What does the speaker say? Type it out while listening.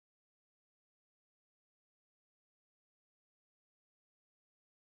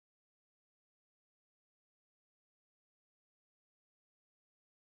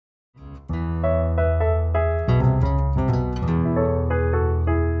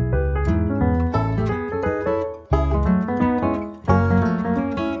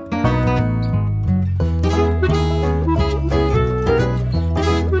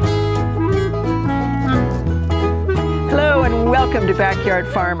Backyard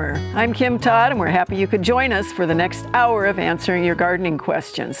Farmer. I'm Kim Todd, and we're happy you could join us for the next hour of answering your gardening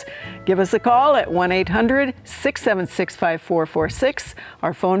questions. Give us a call at 1-800-676-5446.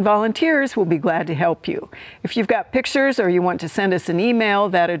 Our phone volunteers will be glad to help you. If you've got pictures or you want to send us an email,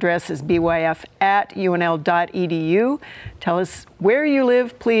 that address is byf@unl.edu. Tell us where you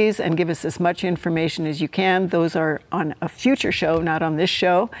live, please, and give us as much information as you can. Those are on a future show, not on this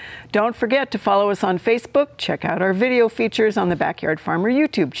show. Don't forget to follow us on Facebook. Check out our video features on the Backyard Farmer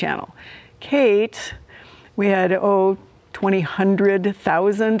YouTube channel. Kate, we had,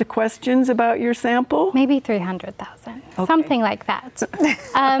 1,000 questions about your sample? Maybe 300,000, okay. Something like that.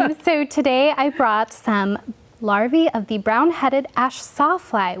 So today I brought some larvae of the brown-headed ash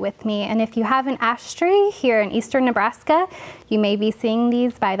sawfly with me, and if you have an ash tree here in eastern Nebraska, you may be seeing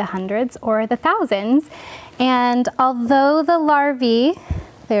these by the hundreds or the thousands. And although the larvae,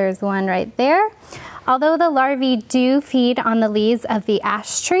 there's one right there, although the larvae do feed on the leaves of the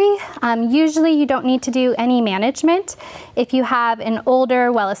ash tree, usually you don't need to do any management. If you have an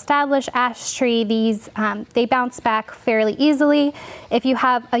older, well-established ash tree, these they bounce back fairly easily. If you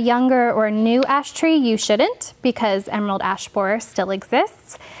have a younger or new ash tree, you shouldn't, because emerald ash borer still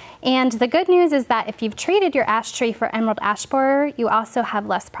exists. And the good news is that if you've treated your ash tree for emerald ash borer, you also have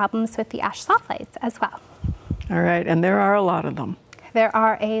less problems with the ash sawflies as well. All right, and there are a lot of them. There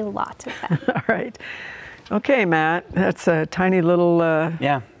are a lot of them. All right. Okay, Matt, that's a tiny little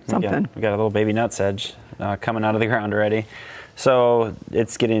something. We got a little baby nutsedge coming out of the ground already. So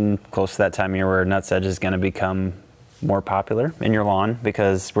it's getting close to that time of year where nutsedge is going to become more popular in your lawn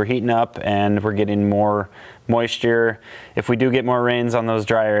because we're heating up and we're getting more moisture. If we do get more rains on those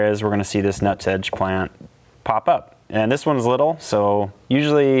dry areas, we're going to see this nutsedge plant pop up. And this one's little, so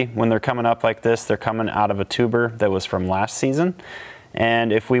usually when they're coming up like this, they're coming out of a tuber that was from last season.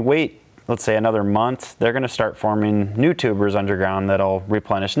 And if we wait, let's say another month, they're going to start forming new tubers underground that'll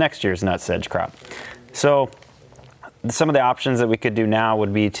replenish next year's nutsedge crop. So some of the options that we could do now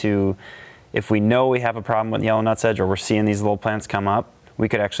would be to, if we know we have a problem with yellow nutsedge or we're seeing these little plants come up, we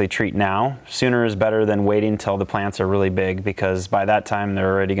could actually treat now. Sooner is better than waiting till the plants are really big, because by that time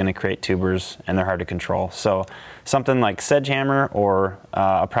they're already going to create tubers and they're hard to control. So something like Sedge Hammer or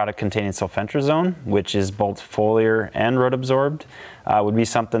a product containing sulfentrazone, which is both foliar and root absorbed, would be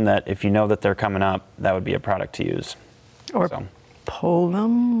something that if you know that they're coming up, that would be a product to use. Or pull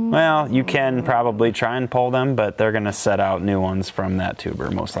them? Well, you can probably try and pull them, but they're going to set out new ones from that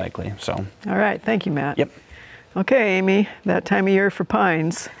tuber most likely. So. All right, thank you, Matt. Yep. Okay, Amy, that time of year for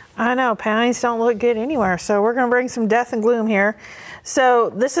pines. I know, pines don't look good anywhere, so we're going to bring some death and gloom here. So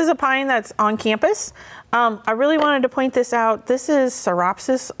this is a pine that's on campus. I really wanted to point this out. This is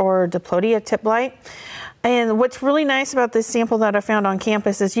Sauropsis or Diplodia tip blight. And what's really nice about this sample that I found on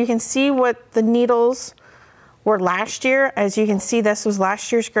campus is you can see what the needles were last year. As you can see, this was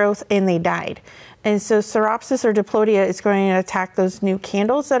last year's growth and they died. And so Sauropsis or Diplodia is going to attack those new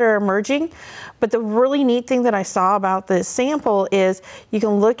candles that are emerging. But the really neat thing that I saw about this sample is you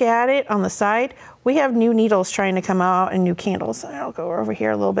can look at it on the side. We have new needles trying to come out and new candles. I'll go over here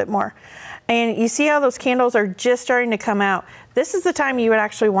a little bit more. And you see how those candles are just starting to come out. This is the time you would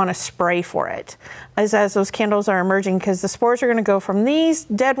actually want to spray for it as those candles are emerging, because the spores are going to go from these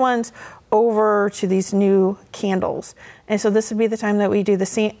dead ones over to these new candles. And so this would be the time that we do the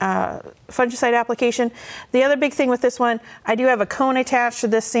fungicide application. The other big thing with this one, I do have a cone attached to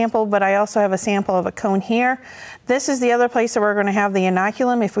this sample, but I also have a sample of a cone here. This is the other place that we're going to have the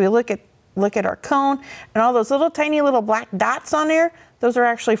inoculum. If we look at our cone and all those little tiny little black dots on there, those are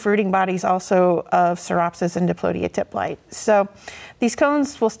actually fruiting bodies also of Sauropsis and Diplodia tip blight. So these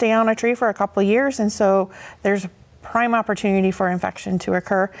cones will stay on a tree for a couple of years, and so there's prime opportunity for infection to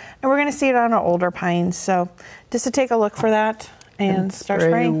occur. And we're going to see it on our older pines. So just to take a look for that and start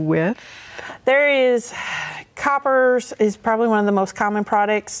spraying. With? There is coppers is probably one of the most common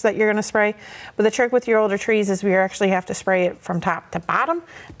products that you're going to spray. But the trick with your older trees is we actually have to spray it from top to bottom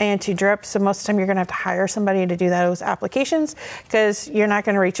and to drip. So most of the time you're going to have to hire somebody to do those applications, because you're not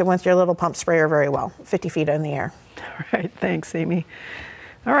going to reach it with your little pump sprayer very well, 50 feet in the air. All right, thanks, Amy.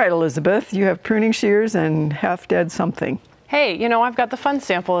 All right, Elizabeth, you have pruning shears and half-dead something. Hey, you know, I've got the fun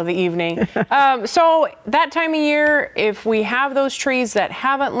sample of the evening. So that time of year, if we have those trees that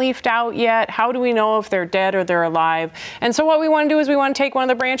haven't leafed out yet, how do we know if they're dead or they're alive? And so what we want to do is we want to take one of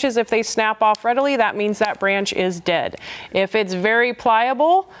the branches. If they snap off readily, that means that branch is dead. If it's very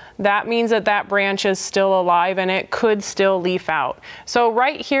pliable, that means that that branch is still alive and it could still leaf out. So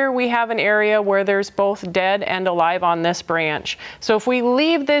right here we have an area where there's both dead and alive on this branch. So if we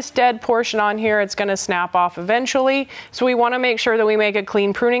leave this dead portion on here, it's going to snap off eventually. So we want to make sure that we make a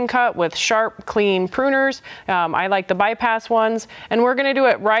clean pruning cut with sharp, clean pruners. I like the bypass ones. And we're going to do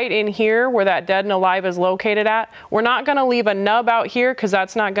it right in here where that dead and alive is located at. We're not going to leave a nub out here because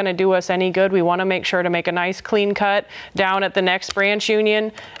that's not going to do us any good. We want to make sure to make a nice clean cut down at the next branch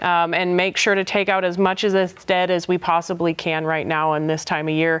union. And make sure to take out as much of this dead as we possibly can right now in this time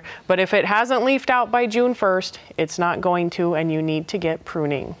of year. But if it hasn't leafed out by June 1st, it's not going to, and you need to get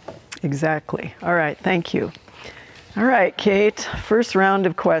pruning. Exactly. All right, thank you. All right, Kate, first round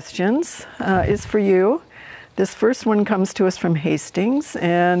of questions is for you. This first one comes to us from Hastings,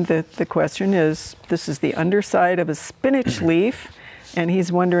 and the question is, this is the underside of a spinach leaf, and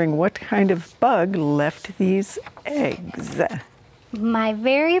he's wondering what kind of bug left these eggs. My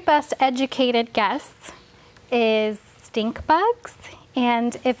very best educated guess is stink bugs.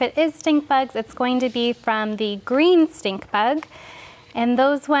 And if it is stink bugs, it's going to be from the green stink bug. And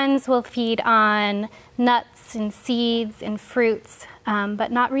those ones will feed on nuts and seeds and fruits,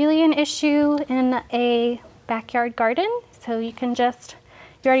 but not really an issue in a backyard garden. So you can just,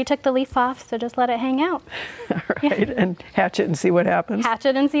 you already took the leaf off, so just let it hang out. All right, yeah. And hatch it and see what happens. Hatch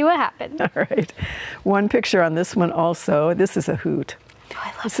it and see what happens. All right. One picture on this one also. This is a hoot.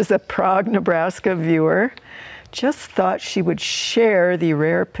 Oh, this is a Prague, Nebraska viewer. Just thought she would share the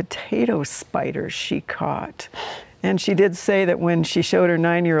rare potato spiders she caught. And she did say that when she showed her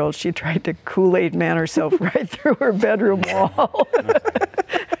 9-year-old, she tried to Kool-Aid man herself right through her bedroom wall.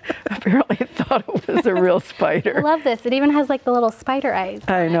 Apparently thought it was a real spider. I love this. It even has like the little spider eyes.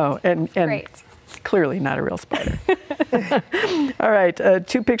 I know, and great. Clearly not a real spider. All right,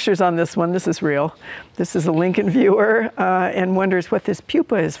 2 pictures on this one. This is real. This is a Lincoln viewer and wonders what this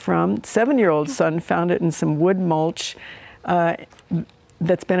pupa is from. 7-year-old son found it in some wood mulch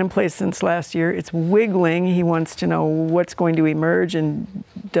that's been in place since last year. It's wiggling. He wants to know what's going to emerge and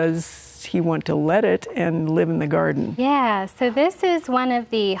does he want to let it and live in the garden. Yeah, so this is one of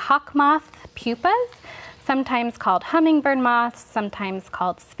the hawk moth pupas, sometimes called hummingbird moths, sometimes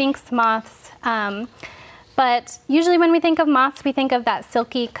called sphinx moths. But usually when we think of moths, we think of that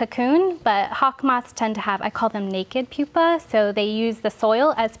silky cocoon, but hawk moths tend to have, I call them naked pupa, so they use the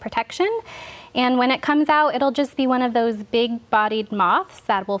soil as protection. And when it comes out, it'll just be one of those big-bodied moths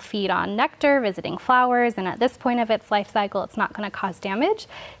that will feed on nectar, visiting flowers, and at this point of its life cycle, it's not going to cause damage.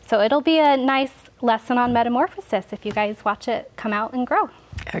 So it'll be a nice lesson on metamorphosis if you guys watch it come out and grow.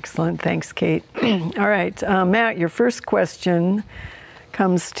 Excellent. Thanks, Kate. All right, Matt, your first question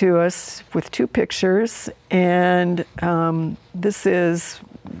comes to us with 2 pictures, and this is,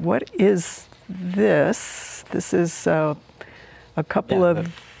 what is this? This is a couple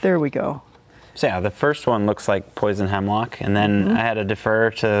of, there we go. So yeah, the first one looks like poison hemlock, and then I had to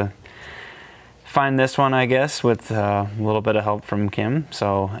defer to find this one, I guess, with a little bit of help from Kim.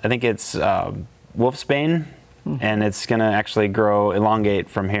 So I think it's wolfsbane, and it's going to actually grow, elongate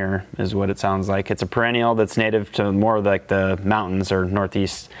from here, is what it sounds like. It's a perennial that's native to more like the mountains or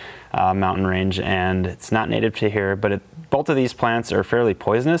northeast mountain range, and it's not native to here, but both of these plants are fairly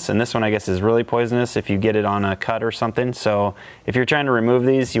poisonous, and this one I guess is really poisonous if you get it on a cut or something. So if you're trying to remove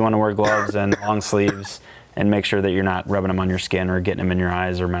these, you want to wear gloves and long sleeves and make sure that you're not rubbing them on your skin or getting them in your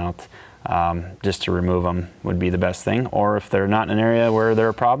eyes or mouth. Just to remove them would be the best thing. Or if they're not in an area where they're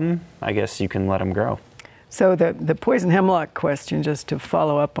a problem, I guess you can let them grow. So the poison hemlock question, just to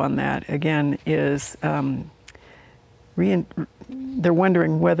follow up on that again, is they're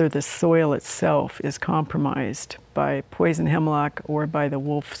wondering whether the soil itself is compromised by poison hemlock or by the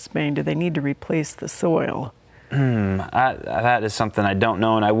wolfsbane. Do they need to replace the soil? That is something I don't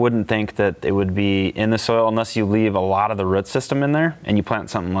know, and I wouldn't think that it would be in the soil unless you leave a lot of the root system in there and you plant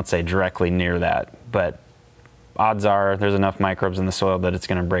something, let's say, directly near that. But odds are there's enough microbes in the soil that it's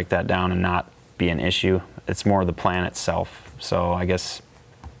going to break that down and not be an issue. It's more the plant itself. So I guess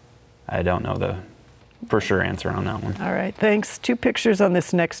I don't know the for sure answer on that one. All right, thanks. 2 pictures on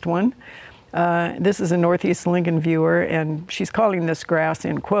this next one. This is a Northeast Lincoln viewer, and she's calling this grass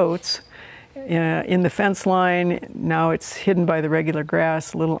in quotes. In the fence line, now it's hidden by the regular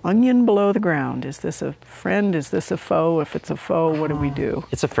grass, little onion below the ground. Is this a friend? Is this a foe? If it's a foe, what do we do?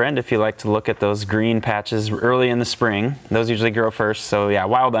 It's a friend if you like to look at those green patches early in the spring. Those usually grow first, so yeah,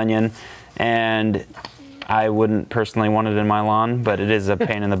 wild onion. And I wouldn't personally want it in my lawn, but it is a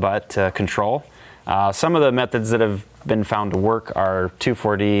pain in the butt to control. Some of the methods that have been found to work are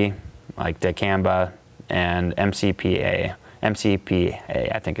 2,4-D, like dicamba, and MCPA.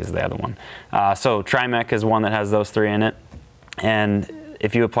 MCPA, I think, is the other one. So Trimec is one that has those 3 in it. And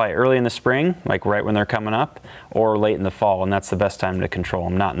if you apply early in the spring, like right when they're coming up, or late in the fall, and that's the best time to control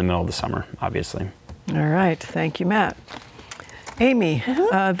them, not in the middle of the summer, obviously. All right, thank you, Matt. Amy,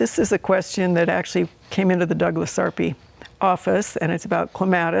 this is a question that actually came into the Douglas Sarpy office, and it's about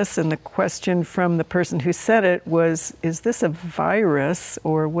clematis, and the question from the person who said it was, is this a virus,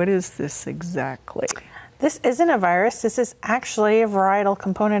 or what is this exactly? This isn't a virus. This is actually a varietal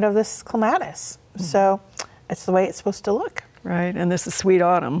component of this clematis. So it's the way it's supposed to look. Right, and this is sweet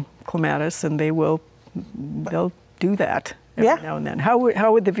autumn clematis, and they'll do that every now and then. How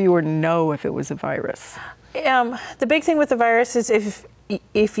would the viewer know if it was a virus? The big thing with the virus is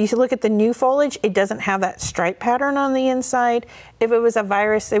if you look at the new foliage, it doesn't have that stripe pattern on the inside. If it was a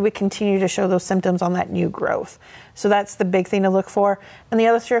virus, they would continue to show those symptoms on that new growth. So that's the big thing to look for. And the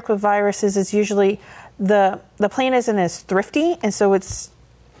other trick with viruses is usually the plant isn't as thrifty, and so it's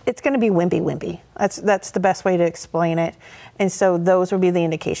going to be wimpy. That's the best way to explain it. And so those would be the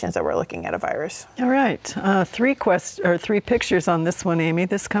indications that we're looking at a virus. All right, three pictures on this one, Amy.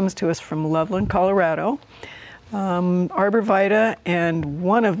 This comes to us from Loveland, Colorado. Arborvitae, and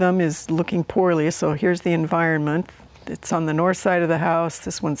one of them is looking poorly. So here's the environment. It's on the north side of the house.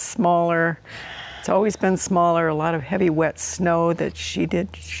 This one's smaller. It's always been smaller, a lot of heavy wet snow that she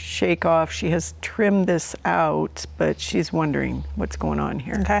did shake off. She has trimmed this out, but she's wondering what's going on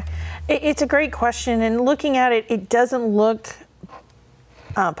here. Okay. It's a great question, and looking at it, it doesn't look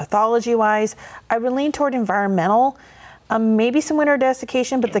pathology-wise. I would lean toward environmental. Maybe some winter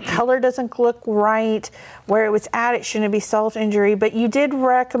desiccation, but the color doesn't look right. Where it was at, it shouldn't be salt injury, but you did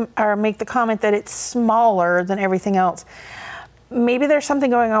make the comment that it's smaller than everything else. Maybe there's something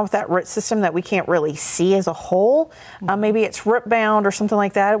going on with that root system that we can't really see as a whole. Maybe it's root bound or something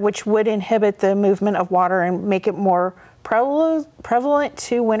like that, which would inhibit the movement of water and make it more prevalent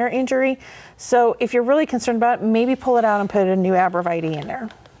to winter injury. So if you're really concerned about it, maybe pull it out and put a new Arborvitae in there.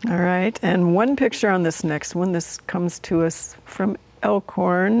 All right, and one picture on this next one. This comes to us from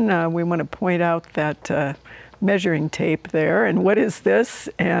Elkhorn. We want to point out that measuring tape there. And what is this?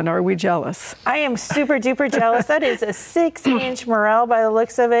 And are we jealous? I am super duper jealous. That is a 6-inch morel by the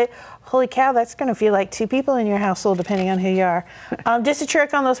looks of it. Holy cow, that's going to feel like 2 people in your household, depending on who you are. Just a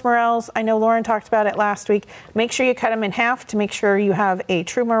trick on those morels. I know Lauren talked about it last week. Make sure you cut them in half to make sure you have a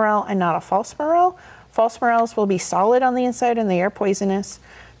true morel and not a false morel. False morels will be solid on the inside and they are poisonous.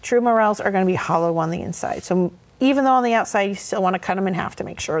 True morels are going to be hollow on the inside. So even though on the outside, you still want to cut them in half to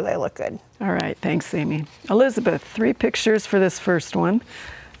make sure they look good. All right, thanks, Amy. Elizabeth, 3 pictures for this first one.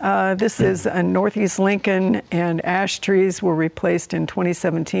 This is Northeast Lincoln, and ash trees were replaced in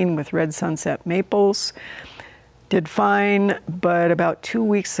 2017 with red sunset maples. Did fine, but about 2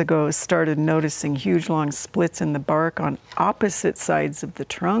 weeks ago started noticing huge long splits in the bark on opposite sides of the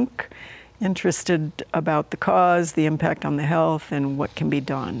trunk. Interested about the cause, the impact on the health, and what can be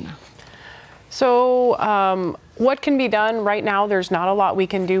done. So what can be done right now? There's not a lot we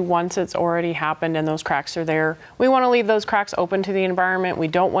can do once it's already happened and those cracks are there. We want to leave those cracks open to the environment. We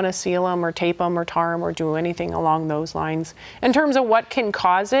don't want to seal them or tape them or tar them or do anything along those lines. In terms of what can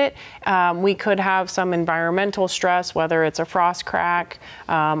cause it, we could have some environmental stress, whether it's a frost crack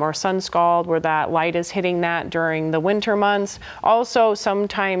or sun scald where that light is hitting that during the winter months. Also,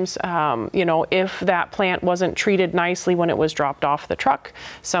 sometimes, if that plant wasn't treated nicely when it was dropped off the truck,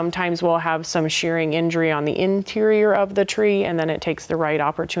 sometimes we'll have some shearing injury on the interior of the tree, and then it takes the right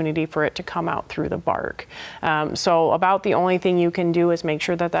opportunity for it to come out through the bark. So about the only thing you can do is make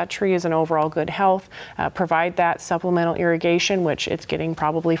sure that that tree is in overall good health, provide that supplemental irrigation, which it's getting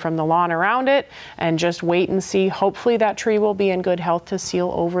probably from the lawn around it, and just wait and see. Hopefully that tree will be in good health to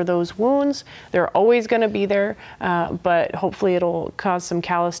seal over those wounds. They're always going to be there, but hopefully it'll cause some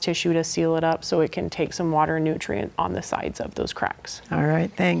callus tissue to seal it up so it can take some water and nutrient on the sides of those cracks. All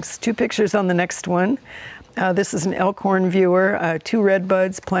right, thanks. 2 pictures on the next one. This is an Elkhorn viewer, 2 red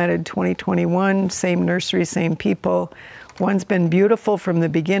buds planted 2021, same nursery, same people. One's been beautiful from the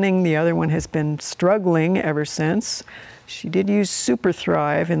beginning, the other one has been struggling ever since. She did use Super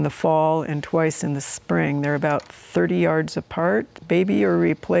Thrive in the fall and twice in the spring. They're about 30 yards apart. Baby or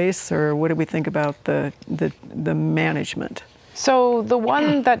replace, or what do we think about the management? So the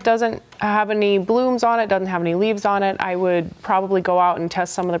one that doesn't have any blooms on it, doesn't have any leaves on it, I would probably go out and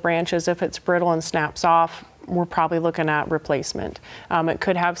test some of the branches. If it's brittle and snaps off, we're probably looking at replacement. It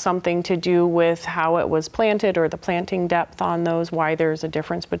could have something to do with how it was planted or the planting depth on those, why there's a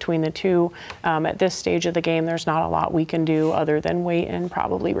difference between the two. At this stage of the game, there's not a lot we can do other than wait and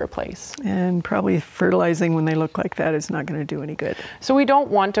probably replace. And probably fertilizing when they look like that is not going to do any good. So we don't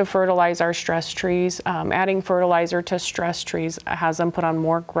want to fertilize our stress trees. Adding fertilizer to stress trees has them put on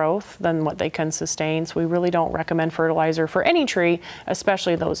more growth than what they can sustain. So we really don't recommend fertilizer for any tree,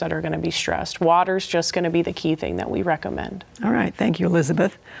 especially those that are going to be stressed. Water's just going to be the key thing that we recommend. All right, thank you,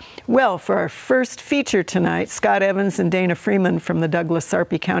 Elizabeth. Well, for our first feature tonight, Scott Evans and Dana Freeman from the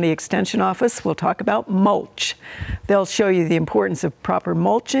Douglas-Sarpy County Extension Office will talk about mulch. They'll show you the importance of proper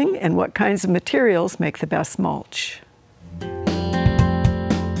mulching and what kinds of materials make the best mulch.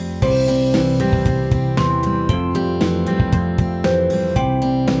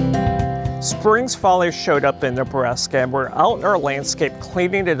 Spring's finally showed up in Nebraska, and we're out in our landscape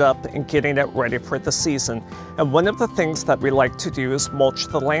cleaning it up and getting it ready for the season. And one of the things that we like to do is mulch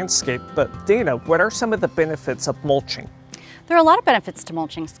the landscape. But Dana, what are some of the benefits of mulching? There are a lot of benefits to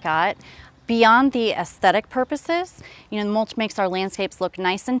mulching, Scott. Beyond the aesthetic purposes, mulch makes our landscapes look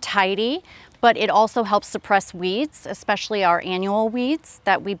nice and tidy, but it also helps suppress weeds, especially our annual weeds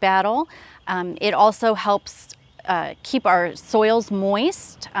that we battle. It also helps keep our soils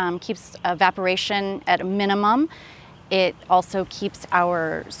moist, keeps evaporation at a minimum. It also keeps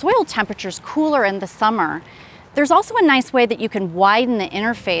our soil temperatures cooler in the summer. There's also a nice way that you can widen the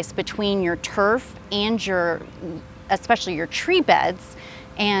interface between your turf and especially your tree beds,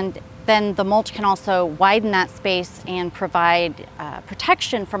 and then the mulch can also widen that space and provide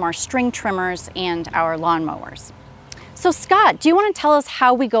protection from our string trimmers and our lawnmowers. So Scott, do you want to tell us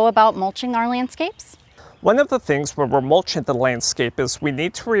how we go about mulching our landscapes? One of the things when we're mulching the landscape is we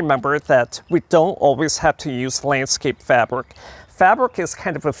need to remember that we don't always have to use landscape fabric. Fabric is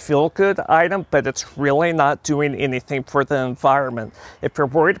kind of a feel-good item, but it's really not doing anything for the environment. If you're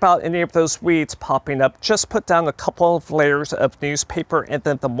worried about any of those weeds popping up, just put down a couple of layers of newspaper and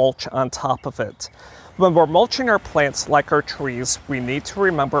then the mulch on top of it. When we're mulching our plants like our trees, we need to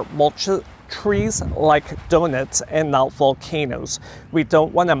remember trees like donuts and not volcanoes. We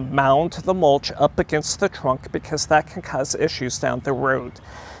don't want to mound the mulch up against the trunk because that can cause issues down the road.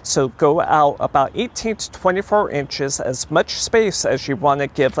 So go out about 18 to 24 inches, as much space as you want to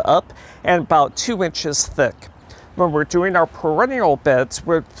give up, and about 2 inches thick. When we're doing our perennial beds,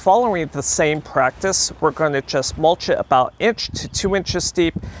 we're following the same practice. We're going to just mulch it about 1 to 2 inches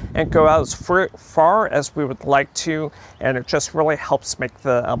deep and go out as far as we would like to, and it just really helps make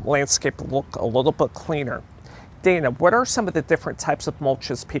the landscape look a little bit cleaner. Dana, what are some of the different types of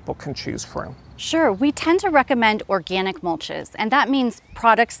mulches people can choose from? Sure, we tend to recommend organic mulches, and that means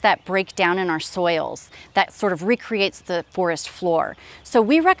products that break down in our soils, that sort of recreates the forest floor. So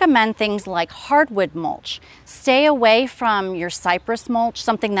we recommend things like hardwood mulch. Stay away from your cypress mulch,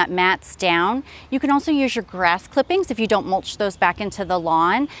 something that mats down. You can also use your grass clippings if you don't mulch those back into the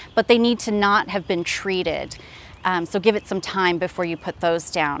lawn, but they need to not have been treated. So give it some time before you put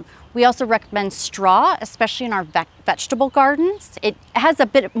those down. We also recommend straw, especially in our vegetable gardens. It has a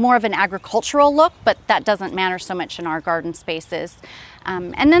bit more of an agricultural look, but that doesn't matter so much in our garden spaces.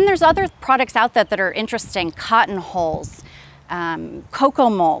 And then there's other products out there that are interesting: cotton hulls, cocoa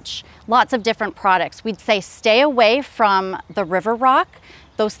mulch, lots of different products. We'd say stay away from the river rock,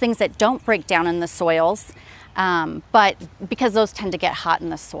 those things that don't break down in the soils, but because those tend to get hot in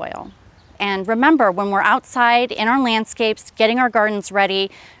the soil. And remember, when we're outside in our landscapes, getting our gardens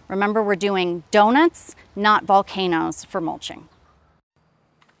ready, remember we're doing donuts, not volcanoes for mulching.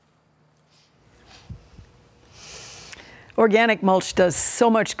 Organic mulch does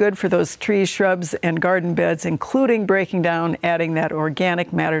so much good for those trees, shrubs, and garden beds, including breaking down, adding that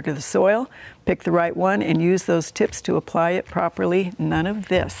organic matter to the soil. Pick the right one and use those tips to apply it properly. None of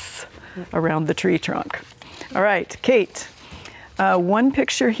this around the tree trunk. All right, Kate. One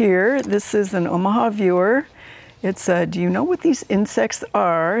picture here. This is an Omaha viewer. It's do you know what these insects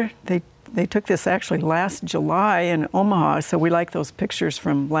are? They took this actually last July in Omaha, so we like those pictures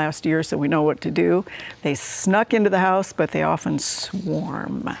from last year so we know what to do. They snuck into the house, but they often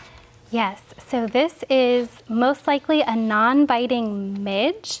swarm. Yes, so this is most likely a non-biting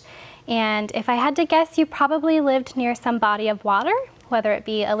midge, and if I had to guess, you probably lived near some body of water, whether it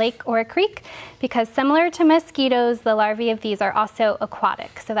be a lake or a creek, because similar to mosquitoes, the larvae of these are also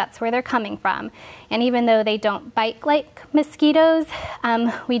aquatic, so that's where they're coming from. And even though they don't bite like mosquitoes,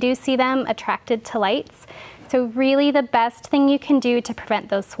 we do see them attracted to lights. So really the best thing you can do to prevent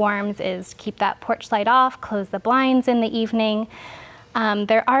those swarms is keep that porch light off, close the blinds in the evening.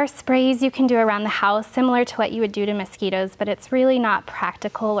 There are sprays you can do around the house, similar to what you would do to mosquitoes, but it's really not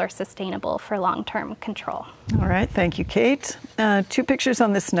practical or sustainable for long-term control. All right, thank you, Kate. 2 pictures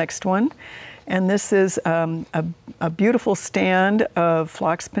on this next one. And this is a beautiful stand of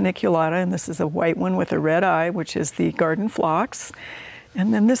Phlox paniculata, and this is a white one with a red eye, which is the garden phlox.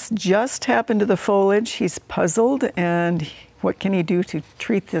 And then this just happened to the foliage. He's puzzled, and what can he do to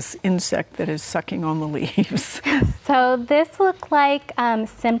treat this insect that is sucking on the leaves? So this looked like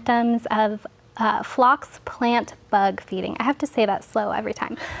symptoms of phlox plant bug feeding. I have to say that slow every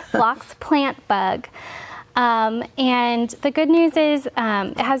time. Phlox plant bug. And the good news is it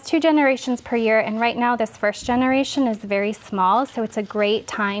has 2 generations per year, and right now this first generation is very small, so it's a great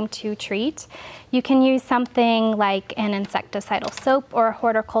time to treat. You can use something like an insecticidal soap or a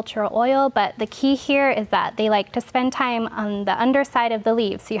horticultural oil, but the key here is that they like to spend time on the underside of the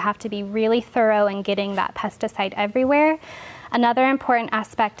leaves, so you have to be really thorough in getting that pesticide everywhere. Another important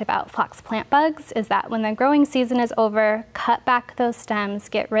aspect about phlox plant bugs is that when the growing season is over, cut back those stems,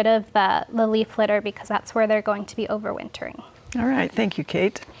 get rid of the leaf litter, because that's where they're going to be overwintering. All right, thank you,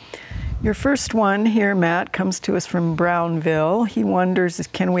 Kate. Your first one here, Matt, comes to us from Brownville. He wonders,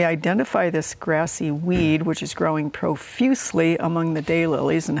 can we identify this grassy weed which is growing profusely among the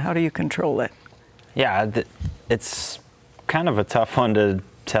daylilies, and how do you control it? Yeah, it's kind of a tough one to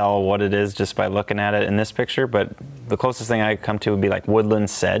tell what it is just by looking at it in this picture, but the closest thing I come to would be like woodland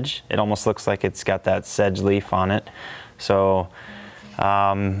sedge. It almost looks like it's got that sedge leaf on it. So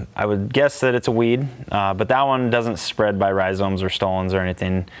I would guess that it's a weed, but that one doesn't spread by rhizomes or stolons or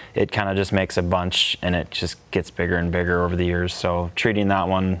anything. It kind of just makes a bunch, and it just gets bigger and bigger over the years. So treating that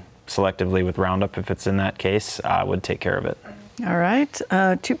one selectively with Roundup, if it's in that case, would take care of it. All right,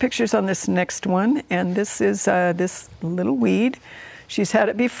 2 pictures on this next one, and this is this little weed. She's had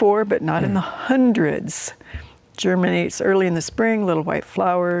it before, but not in the hundreds. Germinates early in the spring, little white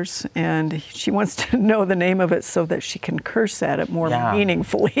flowers, and she wants to know the name of it so that she can curse at it more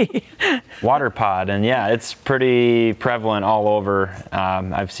meaningfully. Water pod, and yeah, it's pretty prevalent all over.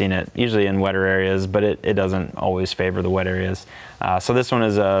 I've seen it usually in wetter areas, but it doesn't always favor the wet areas. So this one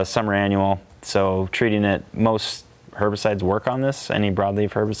is a summer annual, so treating it, most herbicides work on this. Any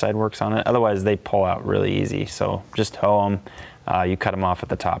broadleaf herbicide works on it. Otherwise, they pull out really easy, so just hoe them. You cut them off at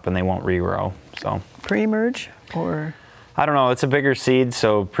the top and they won't regrow. So pre-emerge, or I don't know, it's a bigger seed,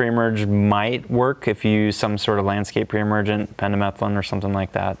 so pre-emerge might work if you use some sort of landscape pre-emergent, pendimethalin or something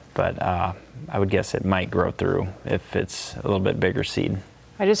like that, but I would guess it might grow through if it's a little bit bigger seed.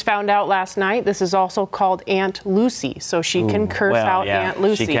 I just found out last night this is also called Aunt Lucy, so she can curse out Aunt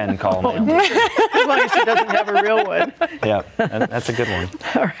Lucy. She can call me Aunt Lucy. As long as she doesn't have a real one. Yeah, that's a good one.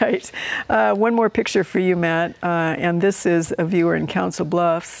 All right. One more picture for you, Matt, and this is a viewer in Council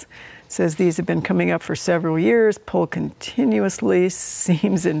Bluffs. It says these have been coming up for several years, pull continuously,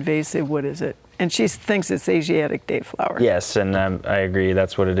 seems invasive. What is it? And she thinks it's Asiatic dayflower. Yes, and I agree,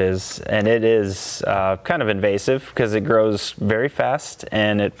 that's what it is. And it is kind of invasive because it grows very fast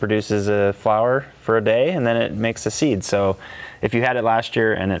and it produces a flower for a day and then it makes a seed. So if you had it last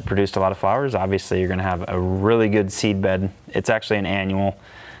year and it produced a lot of flowers, obviously you're gonna have a really good seed bed. It's actually an annual,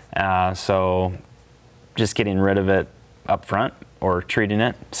 so just getting rid of it up front or treating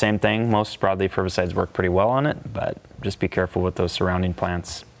it, same thing. Most broadleaf herbicides work pretty well on it, but just be careful with those surrounding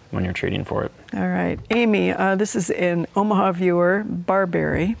plants when you're treating for it. All right, Amy, this is an Omaha viewer,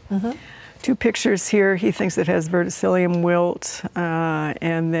 barberry. 2 pictures here. He thinks it has verticillium wilt,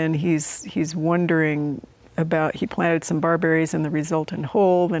 and then he's wondering about, he planted some barberries in the resultant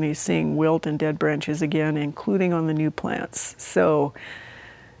hole, then he's seeing wilt and dead branches again, including on the new plants. So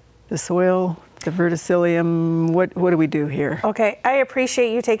the soil, the verticillium, what do we do here? Okay, I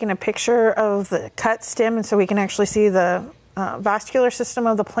appreciate you taking a picture of the cut stem, and so we can actually see the vascular system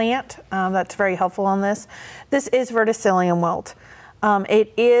of the plant. That's very helpful on this. This is verticillium wilt.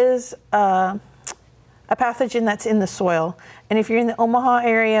 It is a pathogen that's in the soil, and if you're in the Omaha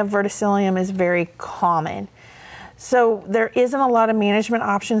area, verticillium is very common. So there isn't a lot of management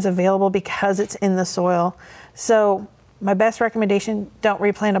options available because it's in the soil. So my best recommendation, don't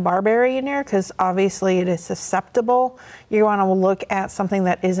replant a barberry in there because obviously it is susceptible. You want to look at something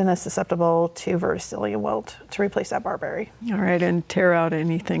that isn't as susceptible to verticillium wilt to replace that barberry. All right, and tear out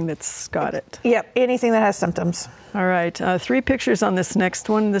anything that's got it. Yep, anything that has symptoms. All right, 3 pictures on this next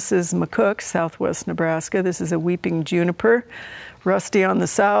one. This is McCook, southwest Nebraska. This is a weeping juniper. Rusty on the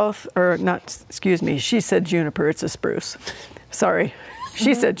south, or not, excuse me, she said juniper, it's a spruce. Sorry.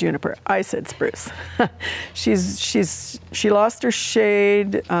 She said juniper, I said spruce. She lost her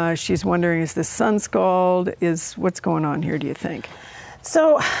shade. She's wondering, is this sun scald? What's going on here, do you think?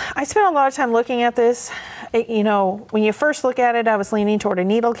 So I spent a lot of time looking at this, You know, when you first look at it, I was leaning toward a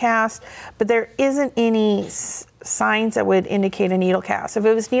needle cast, but there isn't any signs that would indicate a needle cast. If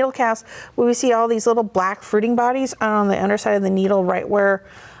it was needle cast, we would see all these little black fruiting bodies on the underside of the needle, right where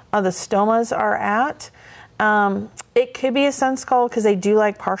the stomas are at. It could be a sun skull because they do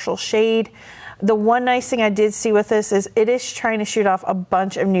like partial shade. The one nice thing I did see with this is it is trying to shoot off a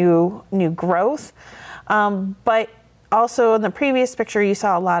bunch of new growth, but also in the previous picture you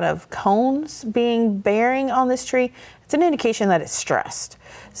saw a lot of cones bearing on this tree. It's an indication that it's stressed.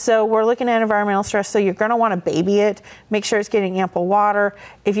 So we're looking at environmental stress, so you're going to want to baby it, make sure it's getting ample water.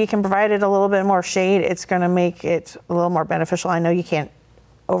 If you can provide it a little bit more shade, it's going to make it a little more beneficial. I know you can't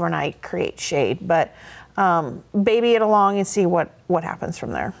overnight create shade, but baby it along and see what happens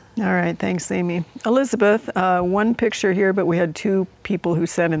from there. All right, thanks, Amy. Elizabeth, one picture here, but we had two people who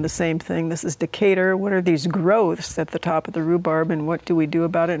sent in the same thing. This is Decatur. What are these growths at the top of the rhubarb, and what do we do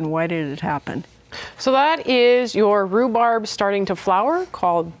about it, and why did it happen? So that is your rhubarb starting to flower,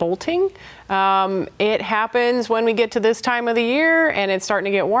 called bolting. It happens when we get to this time of the year and it's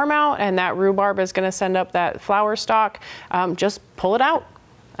starting to get warm out, and that rhubarb is going to send up that flower stalk. Just pull it out.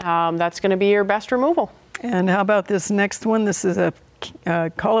 That's going to be your best removal. And how about this next one? This is a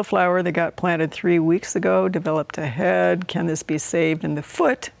cauliflower that got planted 3 weeks ago, developed a head. Can this be saved? And the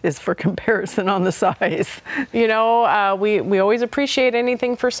foot is for comparison on the size. You know, we always appreciate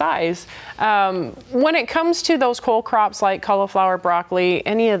anything for size. When it comes to those cole crops like cauliflower, broccoli,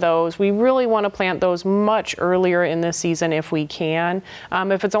 any of those, we really want to plant those much earlier in the season if we can.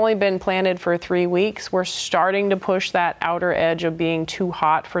 If it's only been planted for 3 weeks, we're starting to push that outer edge of being too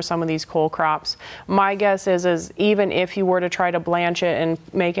hot for some of these cole crops. My guess is even if you were to try to blanch it and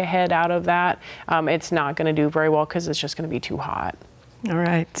make a head out of that, it's not going to do very well because it's just going to be too hot. All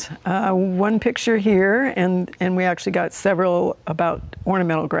right, one picture here, and we actually got several about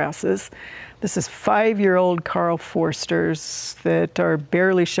ornamental grasses. This is 5-year-old Carl Forsters that are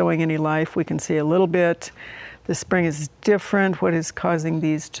barely showing any life. We can see a little bit. The spring is different. What is causing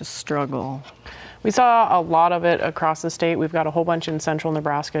these to struggle? We saw a lot of it across the state. We've got a whole bunch in central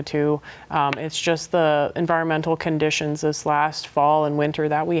Nebraska too. It's just the environmental conditions this last fall and winter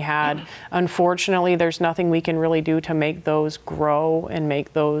that we had. Unfortunately, there's nothing we can really do to make those grow and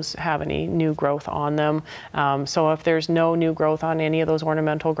make those have any new growth on them. So if there's no new growth on any of those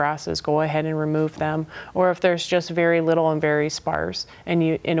ornamental grasses, go ahead and remove them. Or if there's just very little and very sparse, and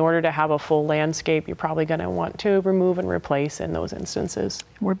in order to have a full landscape, you're probably going to want to remove and replace in those instances.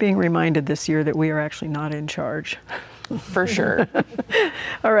 We're being reminded this year that we are actually not in charge. For sure.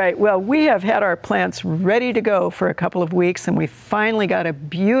 All right, well, we have had our plants ready to go for a couple of weeks, and we finally got a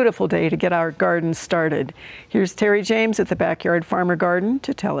beautiful day to get our garden started. Here's Terry James at the Backyard Farmer Garden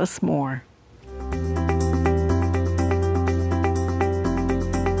to tell us more.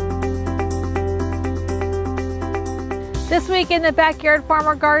 This week in the Backyard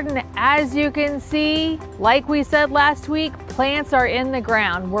Farmer Garden, as you can see, like we said last week, plants are in the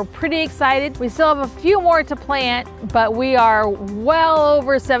ground. We're pretty excited. We still have a few more to plant, but we are well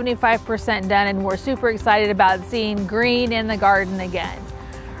over 75% done, and we're super excited about seeing green in the garden again.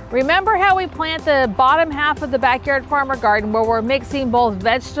 Remember how we plant the bottom half of the Backyard Farmer Garden, where we're mixing both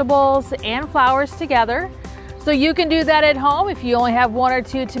vegetables and flowers together? So you can do that at home if you only have 1 or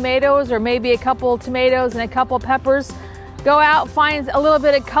 2 tomatoes, or maybe a couple tomatoes and a couple peppers. Go out, find a little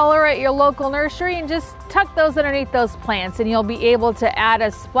bit of color at your local nursery, and just tuck those underneath those plants, and you'll be able to add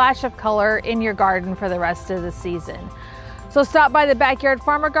a splash of color in your garden for the rest of the season. So stop by the Backyard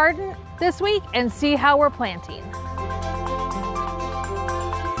Farmer Garden this week and see how we're planting.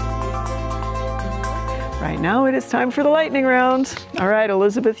 Right now it is time for the lightning round. All right,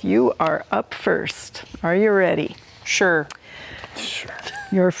 Elizabeth, you are up first. Are you ready? Sure.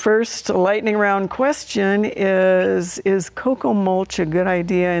 Your first lightning round question is cocoa mulch a good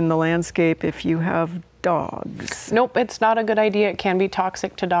idea in the landscape if you have dogs? Nope, it's not a good idea. It can be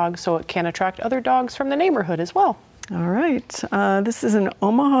toxic to dogs, so it can attract other dogs from the neighborhood as well. All right. This is an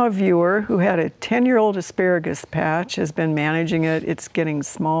Omaha viewer who had a 10-year-old asparagus patch, has been managing it. It's getting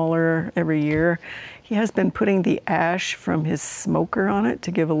smaller every year. He has been putting the ash from his smoker on it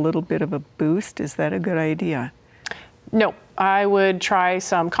to give a little bit of a boost. Is that a good idea? No, I would try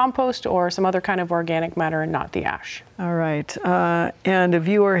some compost or some other kind of organic matter and not the ash. All right. And a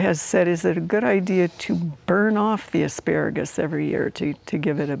viewer has said, is it a good idea to burn off the asparagus every year to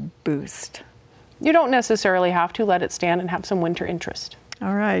give it a boost? You don't necessarily have to. Let it stand and have some winter interest.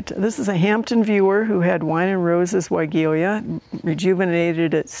 All right. This is a Hampton viewer who had wine and roses Weigelia,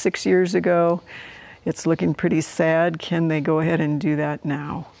 rejuvenated it 6 years ago. It's looking pretty sad. Can they go ahead and do that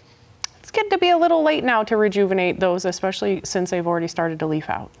now? It's getting to be a little late now to rejuvenate those, especially since they've already started to leaf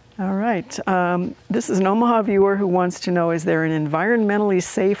out. All right. This is an Omaha viewer who wants to know, is there an environmentally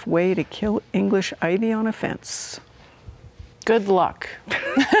safe way to kill English ivy on a fence? Good luck.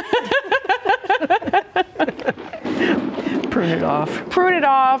 Prune it off. Prune it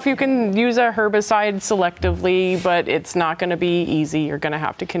off. You can use a herbicide selectively, but it's not going to be easy. You're going to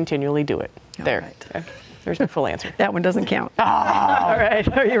have to continually do it. There. Right. There's your full answer. That one doesn't count. Oh. All right.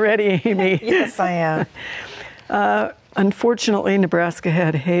 Are you ready, Amy? Yes, I am. Unfortunately, Nebraska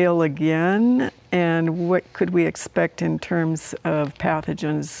had hail again. And what could we expect in terms of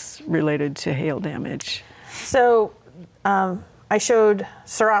pathogens related to hail damage? So I showed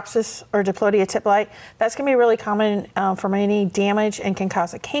Ceropsis or Diplodia tip blight. That's going to be really common from any damage and can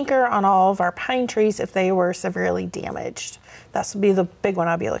cause a canker on all of our pine trees if they were severely damaged. That's will be the big one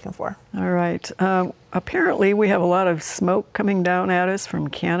I'll be looking for. All right. Apparently, we have a lot of smoke coming down at us from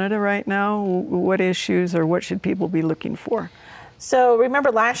Canada right now. What issues or what should people be looking for? So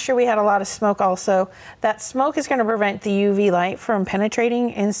remember last year we had a lot of smoke also. That smoke is going to prevent the UV light from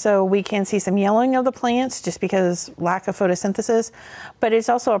penetrating, and so we can see some yellowing of the plants just because lack of photosynthesis. But it's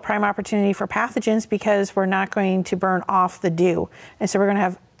also a prime opportunity for pathogens because we're not going to burn off the dew. And so we're going to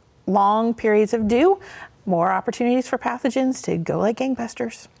have long periods of dew, more opportunities for pathogens to go like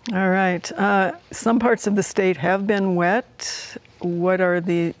gangbusters. All right. Some parts of the state have been wet.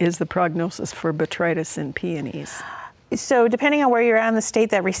 Is the prognosis for botrytis in peonies? So depending on where you're at in the state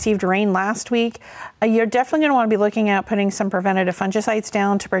that received rain last week, you're definitely going to want to be looking at putting some preventative fungicides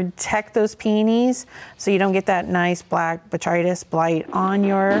down to protect those peonies so you don't get that nice black botrytis blight on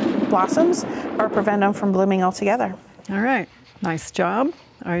your blossoms or prevent them from blooming altogether. All right. Nice job.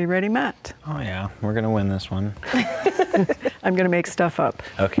 Are you ready, Matt? Oh yeah, we're gonna win this one. I'm gonna make stuff up.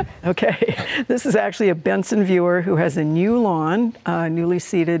 Okay. Okay. This is actually a Benson viewer who has a new lawn, newly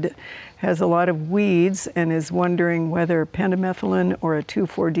seeded, has a lot of weeds, and is wondering whether pendimethalin or a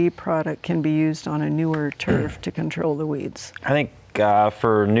 2,4-D product can be used on a newer turf to control the weeds. I think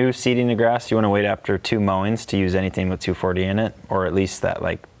for new seeding the grass, you want to wait after 2 mowings to use anything with 2,4-D in it, or at least that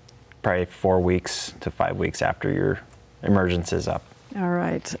probably 4 weeks to 5 weeks after your emergence is up. All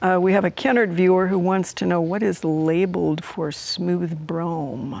right. We have a Kennard viewer who wants to know what is labeled for smooth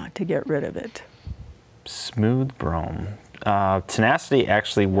brome to get rid of it. Smooth brome. Tenacity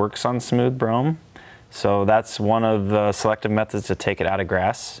actually works on smooth brome, so that's one of the selective methods to take it out of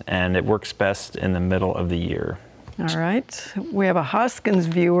grass, and it works best in the middle of the year. All right. We have a Hoskins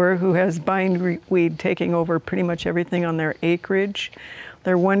viewer who has bindweed taking over pretty much everything on their acreage.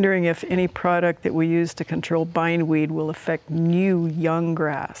 They're wondering if any product that we use to control bindweed will affect new young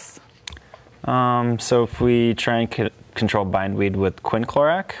grass. So if we try and control bindweed with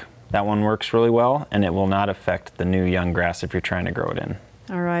quinclorac, that one works really well, and it will not affect the new young grass if you're trying to grow it in.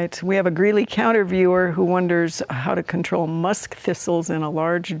 All right. We have a Greeley counter viewer who wonders how to control musk thistles in a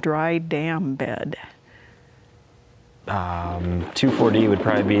large dry dam bed. 2,4-D would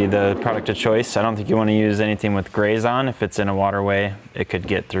probably be the product of choice. I don't think you want to use anything with graze on. If it's in a waterway, it could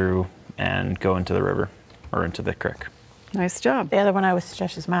get through and go into the river or into the creek. Nice job. The other one I would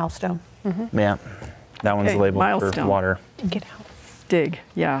suggest is Milestone. Mm-hmm. Yeah, that one's labeled for water. Get out. Dig,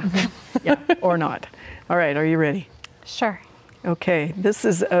 yeah. Yeah, or not. All right, are you ready? Sure. Okay, this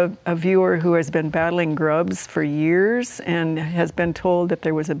is a viewer who has been battling grubs for years and has been told that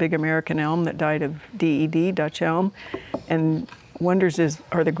there was a big American elm that died of DED, Dutch elm, and wonders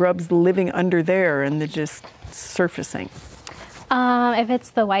are the grubs living under there and they're just surfacing? If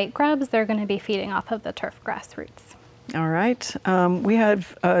it's the white grubs, they're going to be feeding off of the turf grass roots. All right. We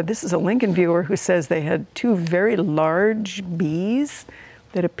have, this is a Lincoln viewer who says they had 2 very large bees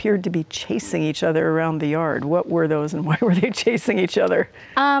that appeared to be chasing each other around the yard. What were those and why were they chasing each other?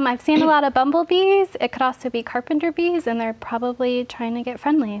 I've seen a lot of bumblebees. It could also be carpenter bees, and they're probably trying to get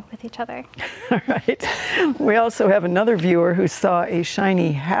friendly with each other. All right. We also have another viewer who saw a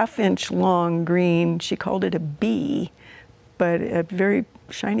shiny 1/2-inch long green, she called it a bee, but a very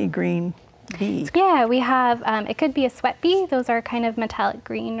shiny green bee. Yeah, we have, it could be a sweat bee. Those are kind of metallic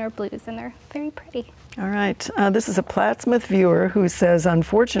green or blues, and they're very pretty. All right. This is a Plattsmouth viewer who says,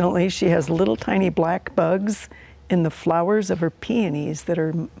 unfortunately, she has little tiny black bugs in the flowers of her peonies that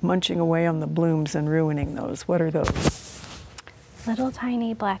are munching away on the blooms and ruining those. What are those? Little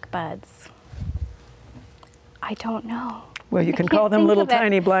tiny black buds. I don't know. Well, you can call them little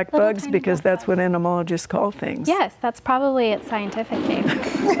tiny black bugs because that's what entomologists call things. Yes, that's probably its scientific name.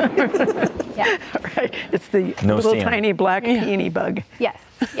 Yeah. All right. It's the little tiny black peony bug. Yes.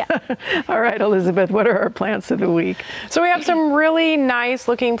 Yeah. All right, Elizabeth, what are our plants of the week? So we have some really nice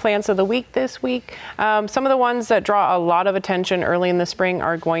looking plants of the week this week. Some of the ones that draw a lot of attention early in the spring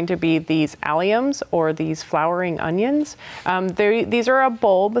are going to be these alliums, or these flowering onions. These are a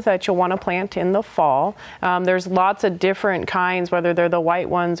bulb that you'll want to plant in the fall. There's lots of different kinds, whether they're the white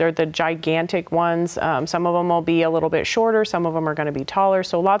ones or the gigantic ones. Some of them will be a little bit shorter, some of them are going to be taller.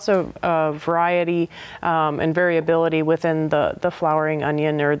 So lots of variety and variability within the flowering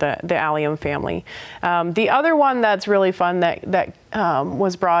onion, or the allium family. The other one that's really fun that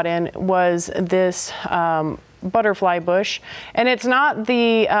was brought in was this butterfly bush, and it's not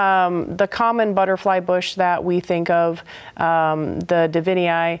the common butterfly bush that we think of, the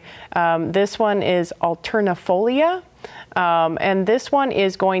Divinii. This one is alternifolia. And this one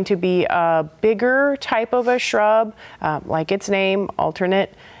is going to be a bigger type of a shrub, like its name,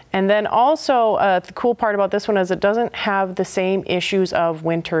 alternate. And then also, the cool part about this one is it doesn't have the same issues of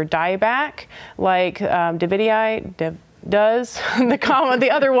winter dieback like Dividii does, the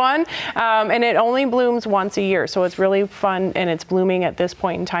other one, and it only blooms once a year. So it's really fun, and it's blooming at this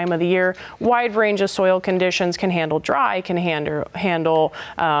point in time of the year. Wide range of soil conditions, can handle dry, can handle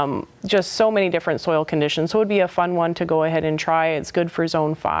just so many different soil conditions. So it would be a fun one to go ahead and try. It's good for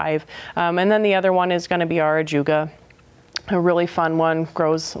zone 5. And then the other one is going to be our ajuga. A really fun one,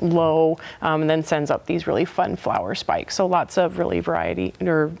 grows low, and then sends up these really fun flower spikes. So lots of really variety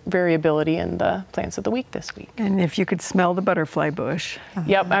or variability in the plants of the week this week. And if you could smell the butterfly bush.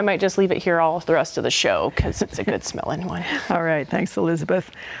 Yep, I might just leave it here all the rest of the show because it's a good smelling one. All right, thanks, Elizabeth.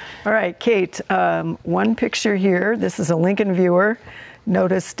 All right, Kate, one picture here. This is a Lincoln viewer.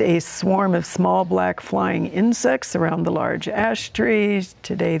 Noticed a swarm of small black flying insects around the large ash trees.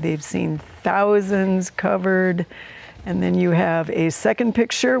 Today they've seen thousands covered. And then you have a second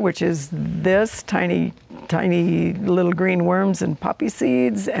picture, which is this tiny little green worms and poppy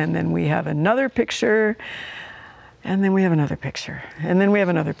seeds. And then we have another picture. And then we have another picture. And then we have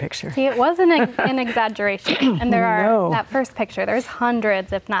another picture. See, it wasn't an exaggeration. And there are, that first picture, there's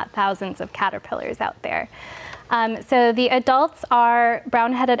hundreds, if not thousands, of caterpillars out there. So the adults are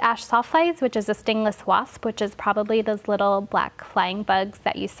brown-headed ash sawflies, which is a stingless wasp, which is probably those little black flying bugs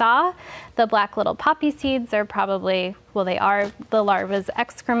that you saw. The black little poppy seeds are probably, well, they are the larva's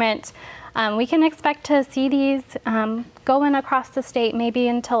excrement. We can expect to see these going across the state maybe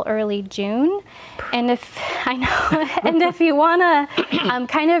until early June. And if you want to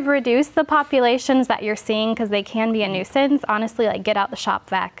kind of reduce the populations that you're seeing, because they can be a nuisance, honestly, like get out the shop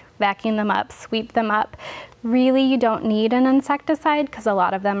vac, vacuum them up, sweep them up. Really, you don't need an insecticide because a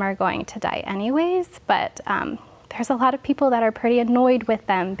lot of them are going to die anyways, but there's a lot of people that are pretty annoyed with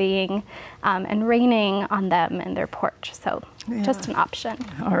them being and raining on them in their porch. So just an option.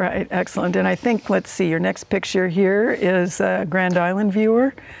 All right, excellent. And I think, let's see, your next picture here is a Grand Island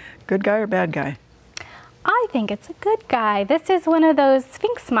viewer. Good guy or bad guy? I think it's a good guy. This is one of those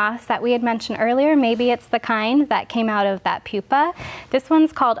sphinx moths that we had mentioned earlier. Maybe it's the kind that came out of that pupa. This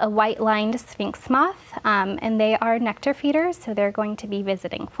one's called a white-lined sphinx moth, and they are nectar feeders, so they're going to be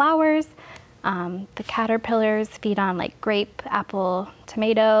visiting flowers. The caterpillars feed on like grape, apple,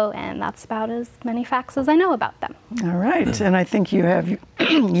 tomato, and that's about as many facts as I know about them. All right, and I think you have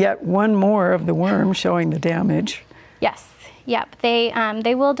yet one more of the worm showing the damage. Yes. Yep, they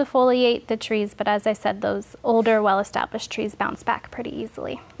will defoliate the trees, but as I said, those older, well-established trees bounce back pretty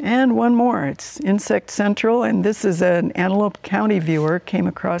easily. And one more, it's Insect Central, and this is an Antelope County viewer, came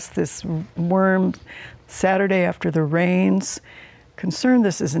across this worm Saturday after the rains. Concerned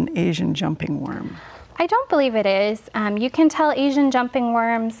this is an Asian jumping worm. I don't believe it is. You can tell Asian jumping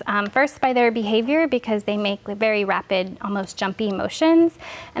worms first by their behavior because they make very rapid, almost jumpy motions.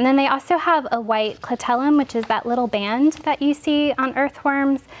 And then they also have a white clitellum, which is that little band that you see on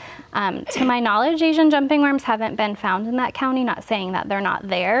earthworms. To my knowledge, Asian jumping worms haven't been found in that county, not saying that they're not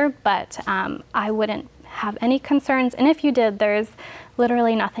there, but I wouldn't have any concerns. And if you did, there's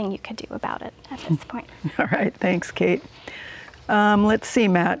literally nothing you could do about it at this point. All right, thanks, Kate. Let's see,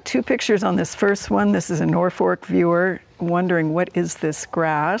 Matt, two pictures on this first one. This is a Norfolk viewer wondering what is this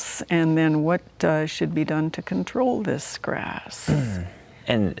grass, and then what should be done to control this grass.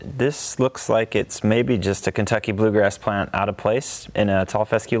 And this looks like it's maybe just a Kentucky bluegrass plant out of place in a tall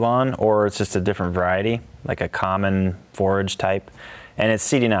fescue lawn, or it's just a different variety, like a common forage type. And it's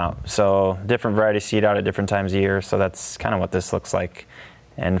seeding out, so different varieties seed out at different times of year, so that's kind of what this looks like.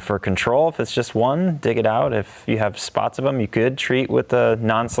 And for control, if it's just one, dig it out. If you have spots of them, you could treat with a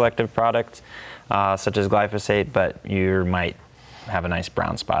non-selective product, such as glyphosate, but you might have a nice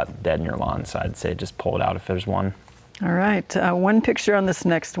brown spot dead in your lawn, so I'd say just pull it out if there's one. All right, one picture on this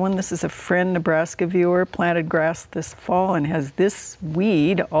next one. This is a friend Nebraska viewer, planted grass this fall and has this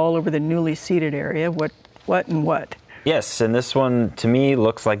weed all over the newly seeded area. What? Yes, and this one to me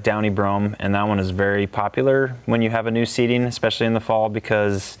looks like downy brome, and that one is very popular when you have a new seeding, especially in the fall,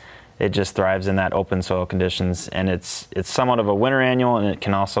 because it just thrives in that open soil conditions, and it's somewhat of a winter annual, and it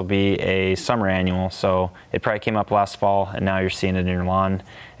can also be a summer annual. So it probably came up last fall, and now you're seeing it in your lawn,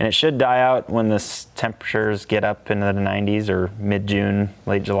 and it should die out when the temperatures get up into the 90s or mid-June,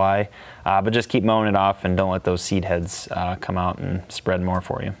 late July. But just keep mowing it off and don't let those seed heads come out and spread more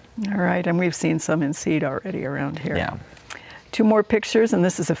for you. All right, and we've seen some in seed already around here. Yeah. Two more pictures, and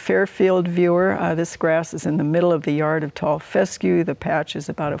this is a Fairfield viewer. This grass is in the middle of the yard of tall fescue. The patch is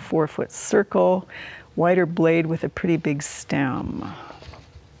about a 4-foot circle, wider blade with a pretty big stem.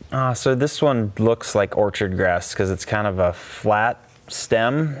 So this one looks like orchard grass because it's kind of a flat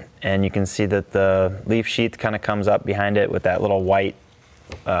stem, and you can see that the leaf sheath kind of comes up behind it with that little white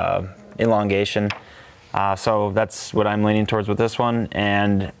elongation. So that's what I'm leaning towards with this one,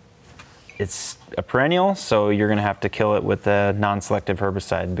 and it's a perennial, so you're going to have to kill it with a non-selective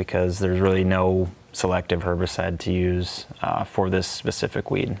herbicide because there's really no selective herbicide to use for this specific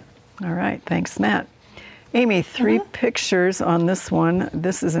weed. All right, thanks, Matt. Amy, three pictures on this one.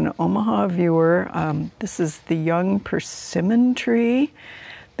 This is an Omaha viewer. This is the young persimmon tree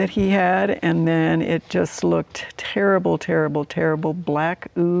that he had, and then it just looked terrible, terrible, terrible.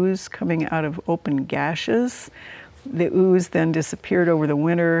 Black ooze coming out of open gashes. The ooze then disappeared over the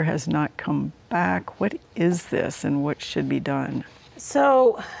winter, has not come back. What is this and what should be done?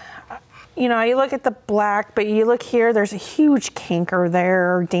 So, you know, you look at the black, but you look here, there's a huge canker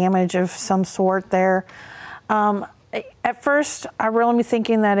there, or damage of some sort there. At first, I really am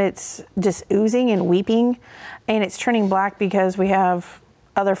thinking that it's just oozing and weeping, and it's turning black because we have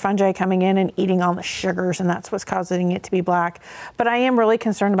other fungi coming in and eating all the sugars, and that's what's causing it to be black. But I am really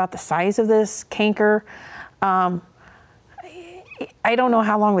concerned about the size of this canker. I don't know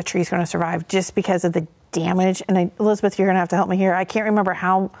how long the tree's going to survive just because of the damage. And Elizabeth, you're going to have to help me here. I can't remember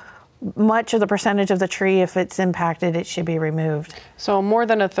how much of the percentage of the tree, if it's impacted, it should be removed. So more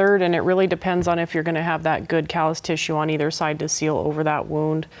than a third, and it really depends on if you're going to have that good callus tissue on either side to seal over that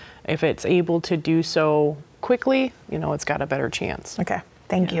wound. If it's able to do so quickly, you know, it's got a better chance. Okay.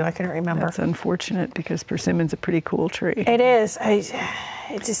 Thank you. I couldn't remember. That's unfortunate because persimmon's a pretty cool tree. It is.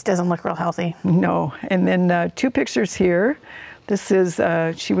 It just doesn't look real healthy. No. And then two pictures here. This is,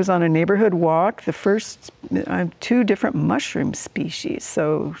 she was on a neighborhood walk. The first, two different mushroom species.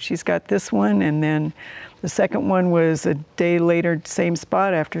 So she's got this one, and then the second one was a day later, same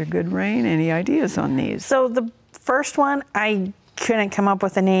spot after a good rain. Any ideas on these? So the first one, I couldn't come up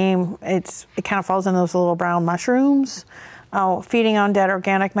with a name. It kind of falls in those little brown mushrooms. Feeding on dead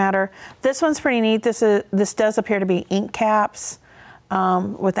organic matter. This one's pretty neat. This does appear to be ink caps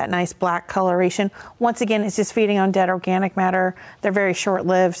with that nice black coloration. Once again, it's just feeding on dead organic matter. They're very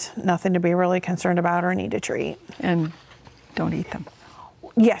short-lived, nothing to be really concerned about or need to treat. And don't eat them.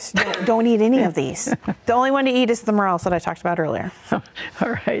 Yes, don't eat any of these. The only one to eat is the morels that I talked about earlier.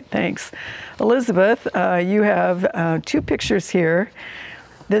 All right, thanks. Elizabeth, you have two pictures here.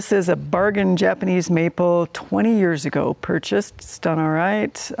 This is a bargain Japanese maple 20 years ago purchased. It's done all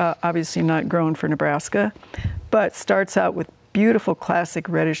right. Obviously not grown for Nebraska, but starts out with beautiful classic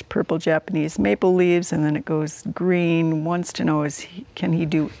reddish purple Japanese maple leaves, and then it goes green. Wants to know, can he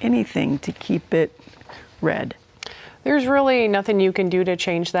do anything to keep it red? There's really nothing you can do to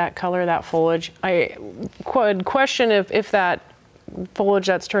change that color, that foliage. I would question if that foliage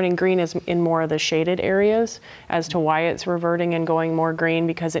that's turning green is in more of the shaded areas as to why it's reverting and going more green,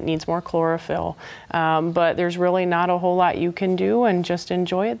 because it needs more chlorophyll. But there's really not a whole lot you can do, and just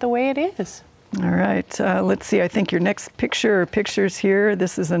enjoy it the way it is. All right, let's see. I think your next picture or pictures here,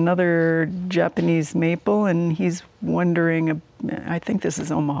 this is another Japanese maple, and he's wondering, I think this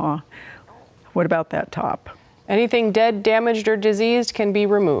is Omaha. What about that top? Anything dead, damaged, or diseased can be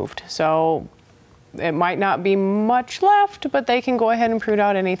removed. So it might not be much left, but they can go ahead and prune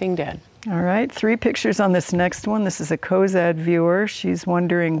out anything dead. All right, three pictures on this next one. This is a Cozad viewer. She's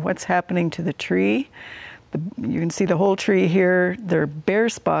wondering what's happening to the tree. You can see the whole tree here. There are bare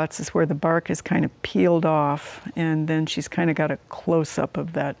spots is where the bark is kind of peeled off, and then she's kind of got a close-up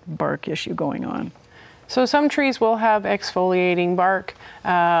of that bark issue going on. So some trees will have exfoliating bark,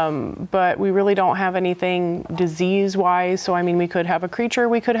 but we really don't have anything disease-wise. So I mean, we could have a creature,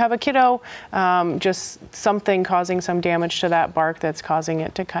 we could have a kiddo, just something causing some damage to that bark that's causing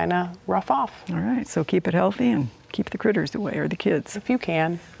it to kind of rough off. All right, so keep it healthy and keep the critters away, or the kids. If you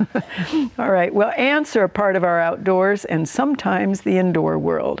can. All right, well, ants are a part of our outdoors and sometimes the indoor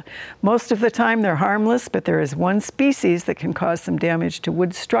world. Most of the time they're harmless, but there is one species that can cause some damage to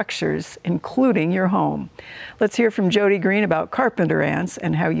wood structures, including your home. Let's hear from Jody Green about carpenter ants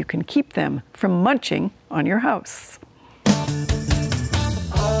and how you can keep them from munching on your house.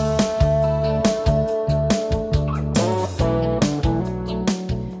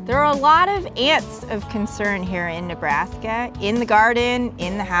 There are a lot of ants of concern here in Nebraska, in the garden,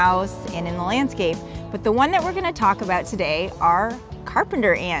 in the house, and in the landscape. But the one that we're going to talk about today are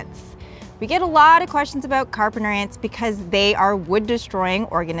carpenter ants. We get a lot of questions about carpenter ants because they are wood-destroying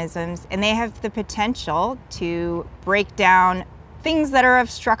organisms and they have the potential to break down things that are of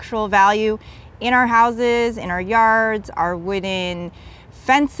structural value in our houses, in our yards, our wooden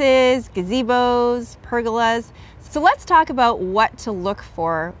fences, gazebos, pergolas. So let's talk about what to look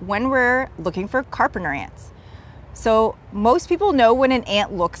for when we're looking for carpenter ants. So most people know what an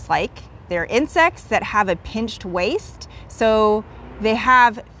ant looks like. They're insects that have a pinched waist. So they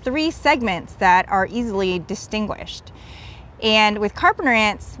have 3 segments that are easily distinguished. And with carpenter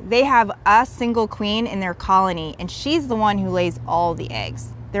ants, they have a single queen in their colony, and she's the one who lays all the eggs.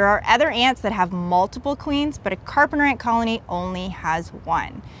 There are other ants that have multiple queens, but a carpenter ant colony only has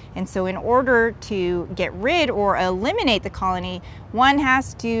 1. And so in order to get rid or eliminate the colony, one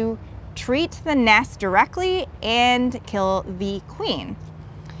has to treat the nest directly and kill the queen.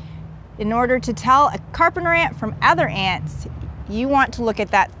 In order to tell a carpenter ant from other ants, you want to look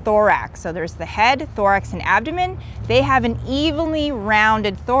at that thorax. So there's the head, thorax, and abdomen. They have an evenly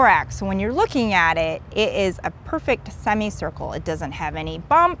rounded thorax. So when you're looking at it, it is a perfect semicircle. It doesn't have any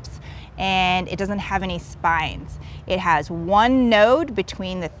bumps and it doesn't have any spines. It has 1 node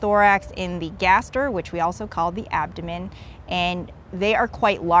between the thorax and the gaster, which we also call the abdomen, and they are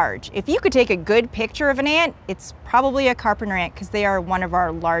quite large. If you could take a good picture of an ant, it's probably a carpenter ant because they are one of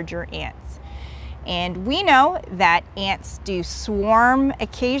our larger ants. And we know that ants do swarm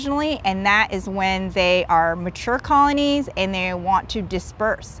occasionally, and that is when they are mature colonies and they want to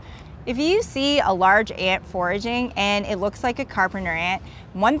disperse. If you see a large ant foraging and it looks like a carpenter ant,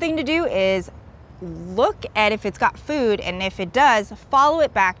 one thing to do is look at if it's got food, and if it does, follow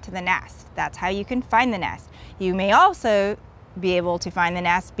it back to the nest. That's how you can find the nest. You may also be able to find the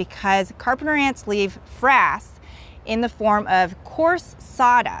nest because carpenter ants leave frass in the form of coarse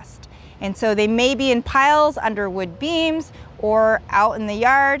sawdust. And so they may be in piles under wood beams or out in the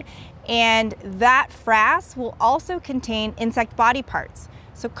yard, and that frass will also contain insect body parts.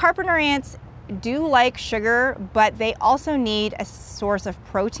 So carpenter ants do like sugar, but they also need a source of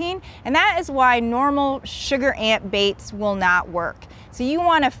protein, and that is why normal sugar ant baits will not work. So you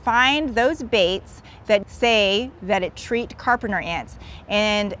want to find those baits that say that it treat carpenter ants,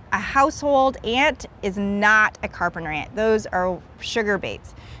 and a household ant is not a carpenter ant. Those are sugar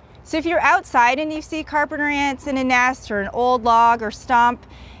baits. So if you're outside and you see carpenter ants in a nest or an old log or stump,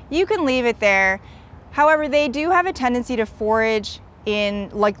 you can leave it there. However, they do have a tendency to forage in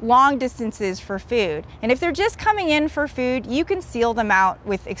like long distances for food. And if they're just coming in for food, you can seal them out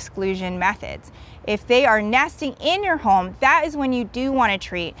with exclusion methods. If they are nesting in your home, that is when you do want to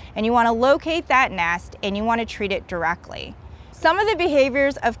treat, and you want to locate that nest and you want to treat it directly. Some of the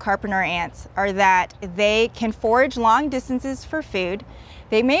behaviors of carpenter ants are that they can forage long distances for food.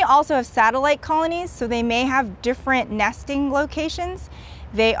 They may also have satellite colonies, so they may have different nesting locations.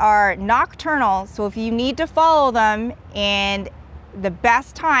 They are nocturnal, so if you need to follow them, and the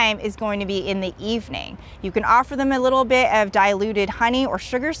best time is going to be in the evening. You can offer them a little bit of diluted honey or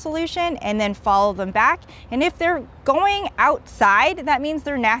sugar solution and then follow them back. And if they're going outside, that means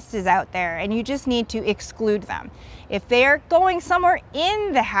their nest is out there and you just need to exclude them. If they're going somewhere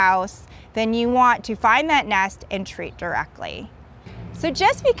in the house, then you want to find that nest and treat directly. So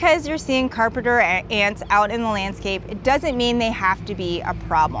just because you're seeing carpenter ants out in the landscape, it doesn't mean they have to be a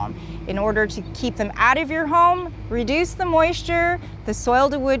problem. In order to keep them out of your home, reduce the moisture, the soil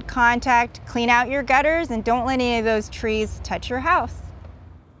to wood contact, clean out your gutters, and don't let any of those trees touch your house.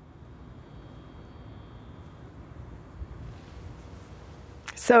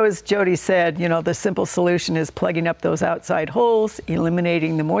 So as Jody said, you know, the simple solution is plugging up those outside holes,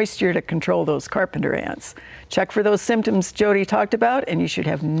 eliminating the moisture to control those carpenter ants. Check for those symptoms Jody talked about, and you should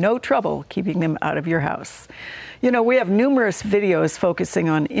have no trouble keeping them out of your house. You know, we have numerous videos focusing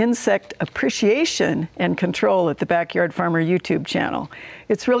on insect appreciation and control at the Backyard Farmer YouTube channel.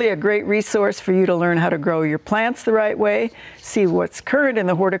 It's really a great resource for you to learn how to grow your plants the right way, see what's current in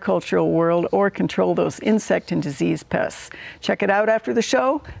the horticultural world, or control those insect and disease pests. Check it out after the show.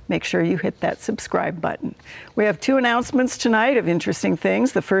 show, make sure you hit that subscribe button. We have 2 announcements tonight of interesting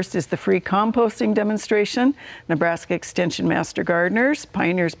things. The first is the free composting demonstration, Nebraska Extension Master Gardeners,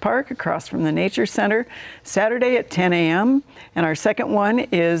 Pioneers Park across from the Nature Center, Saturday at 10 a.m. And our second one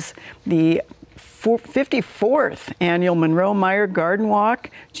is the 54th annual Monroe Meyer Garden Walk,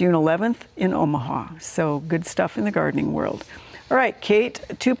 June 11th in Omaha. So good stuff in the gardening world. All right, Kate,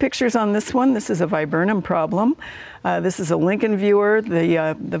 2 pictures on this one. This is a viburnum problem. This is a Lincoln viewer.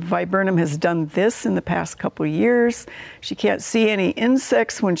 The viburnum has done this in the past couple of years. She can't see any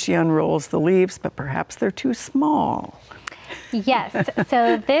insects when she unrolls the leaves, but perhaps they're too small. Yes,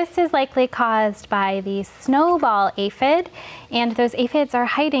 so this is likely caused by the snowball aphid, and those aphids are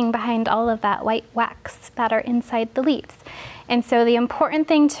hiding behind all of that white wax that are inside the leaves. And so the important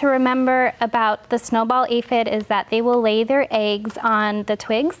thing to remember about the snowball aphid is that they will lay their eggs on the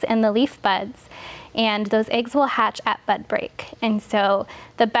twigs and the leaf buds, and those eggs will hatch at bud break. And so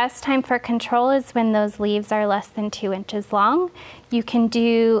the best time for control is when those leaves are less than 2 inches long. You can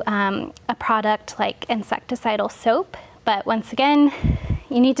do a product like insecticidal soap, but once again,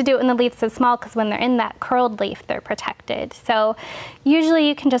 you need to do it when the leaves are small because when they're in that curled leaf, they're protected. So usually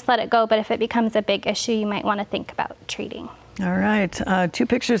you can just let it go, but if it becomes a big issue, you might want to think about treating. All right, 2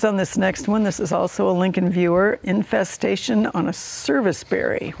 pictures on this next one. This is also a Lincoln viewer, infestation on a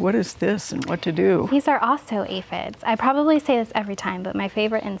serviceberry. What is this and what to do? These are also aphids. I probably say this every time, but my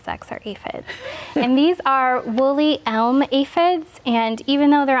favorite insects are aphids. And these are woolly elm aphids, and even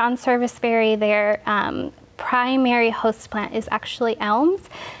though they're on serviceberry, they're primary host plant is actually elms,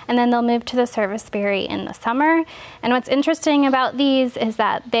 and then they'll move to the serviceberry in the summer. And what's interesting about these is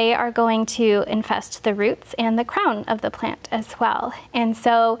that they are going to infest the roots and the crown of the plant as well. And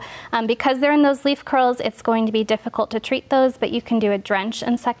so because they're in those leaf curls, it's going to be difficult to treat those, but you can do a drench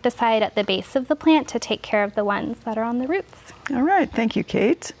insecticide at the base of the plant to take care of the ones that are on the roots. All right, thank you,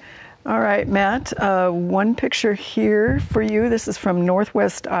 Kate. All right, Matt, 1 picture here for you. This is from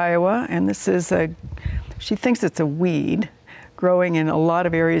Northwest Iowa, and this is she thinks it's a weed growing in a lot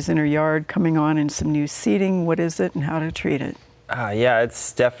of areas in her yard, coming on in some new seeding. What is it and how to treat it? Yeah,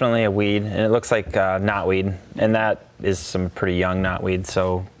 it's definitely a weed, and it looks like knotweed, and that is some pretty young knotweed.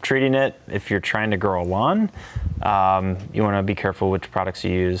 So treating it, if you're trying to grow a lawn, you want to be careful which products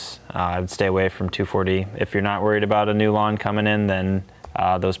you use. I would stay away from 2,4-D. If you're not worried about a new lawn coming in, then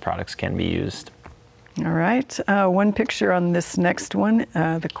those products can be used. All right, 1 picture on this next one.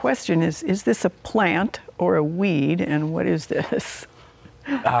 The question is this a plant or a weed, and what is this?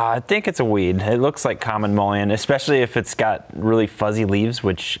 I think it's a weed. It looks like common mullein, especially if it's got really fuzzy leaves,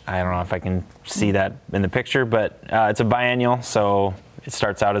 which I don't know if I can see that in the picture, but it's a biennial, so it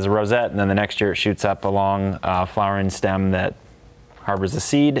starts out as a rosette, and then the next year it shoots up a long flowering stem that harbors a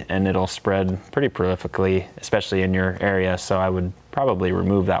seed, and it'll spread pretty prolifically, especially in your area, so I would probably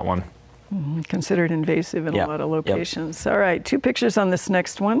remove that one. Considered invasive in a lot of locations. All right, 2 pictures on this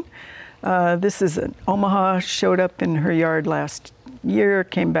next one. This is an Omaha, showed up in her yard last year,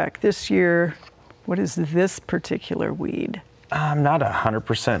 came back this year. What is this particular weed? I'm not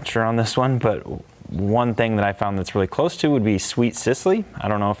 100% sure on this one, but one thing that I found that's really close to would be sweet cicely. I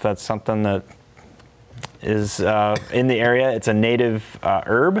don't know if that's something that is in the area. It's a native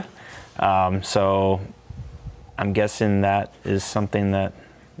herb, so I'm guessing that is something that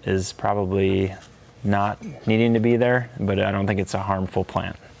is probably not needing to be there, but I don't think it's a harmful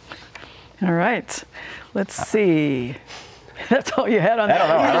plant. All right, let's see. That's all you had on that?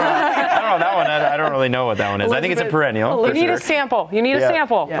 I don't know that one. I don't really know what that one is. I think it's a perennial. You need a sample. You need a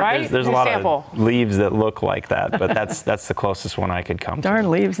sample, right? There's a lot of leaves that look like that, but that's the closest one I could come to. Darn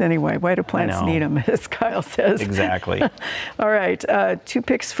leaves anyway. Why do plants need them, as Kyle says? Exactly. All right, 2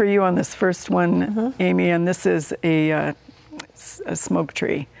 picks for you on this first one, Amy, and this is a smoke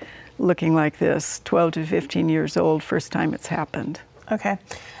tree looking like this, 12 to 15 years old, first time it's happened. Okay.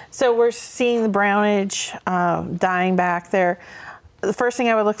 So we're seeing the brownage dying back there. The first thing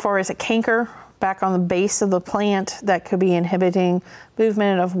I would look for is a canker back on the base of the plant that could be inhibiting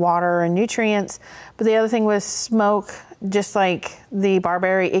movement of water and nutrients. But the other thing was smoke, just like the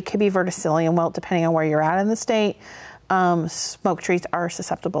barberry, it could be verticillium wilt depending on where you're at in the state. Smoke trees are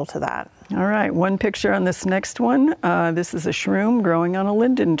susceptible to that. All right, 1 picture on this next one. This is a shroom growing on a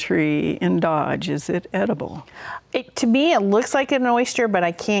linden tree in Dodge. Is it edible? To me, it looks like an oyster, but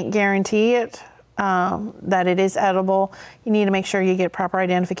I can't guarantee it, that it is edible. You need to make sure you get proper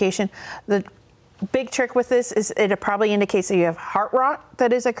identification. The big trick with this is it probably indicates that you have heart rot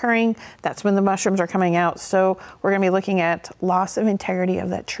that is occurring. That's when the mushrooms are coming out. So we're going to be looking at loss of integrity of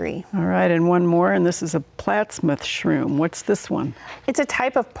that tree. All right, and 1 more, and this is a Plattsmouth shroom. What's this one? It's a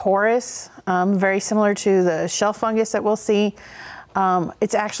type of porous, very similar to the shelf fungus that we'll see.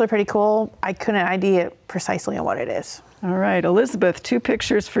 It's actually pretty cool. I couldn't ID it precisely on what it is. All right, Elizabeth, 2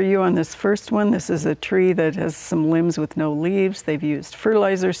 pictures for you on this first one. This is a tree that has some limbs with no leaves. They've used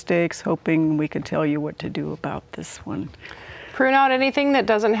fertilizer stakes, hoping we could tell you what to do about this one. Prune out anything that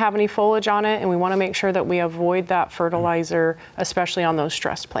doesn't have any foliage on it, and we want to make sure that we avoid that fertilizer, especially on those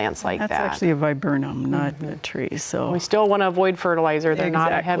stressed plants like that. That's actually a viburnum, not a tree. So we still want to avoid fertilizer. They're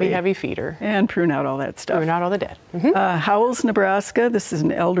not a heavy feeder. And prune out all that stuff. Prune out all the dead. Howells, Nebraska. This is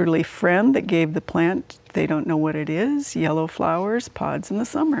an elderly friend that gave the plant. They don't know what it is. Yellow flowers, pods in the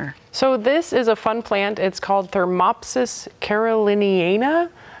summer. So this is a fun plant. It's called Thermopsis caroliniana,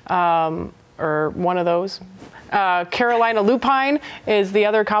 or one of those. Carolina lupine is the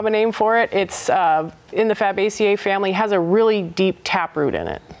other common name for it. It's in the Fabaceae family, has a really deep taproot in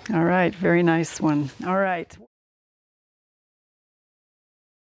it. All right, very nice one. All right.